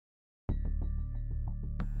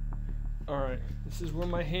Alright, this is where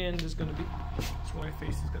my hand is gonna be. This is where my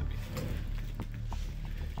face is gonna be.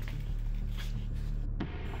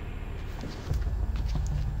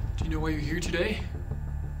 Do you know why you're here today?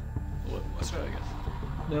 Let's try that again.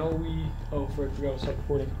 Now we... Oh, I forgot to stop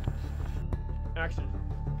recording. Action.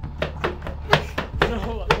 No,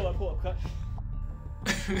 hold up, cut.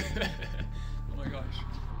 Oh my gosh.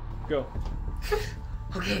 Go.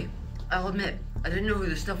 Okay, I'll admit, I didn't know who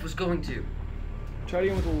this stuff was going to. Try it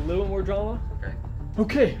again with a little more drama. Okay.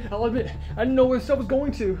 Okay, I'll admit, I didn't know where the stuff was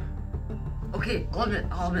going to. Okay, I'll admit,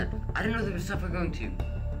 I didn't know there was stuff we're going to.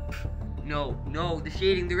 No, the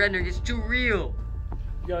shading, the rendering is too real.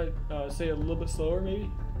 You gotta say it a little bit slower, maybe?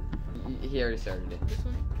 He already started it. This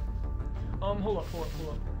one? Hold up.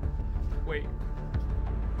 Wait.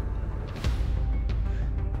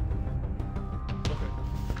 Okay.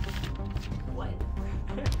 What?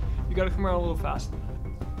 You gotta come around a little faster.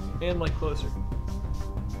 And like closer.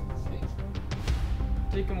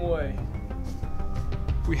 Take him away.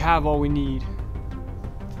 We have all we need.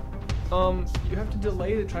 You have to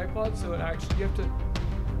delay the tripod so it actually, you have to...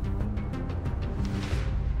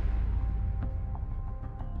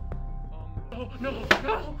 No!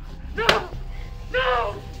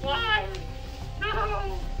 Why?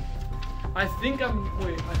 No! I think I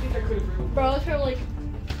could have... Bro, I was trying like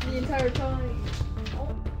the entire time.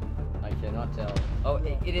 I cannot tell. Oh,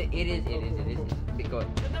 it is. Go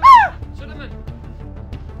ahead. Shut him in.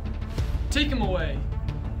 Take him away.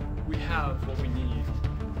 We have what we need.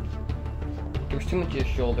 There was too much of your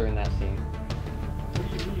shoulder in that scene. What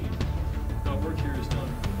do you mean? Our work here is done.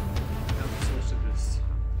 We have the source of this.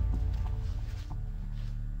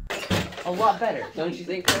 A lot better, don't you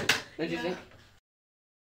think, Kurt? Don't you think?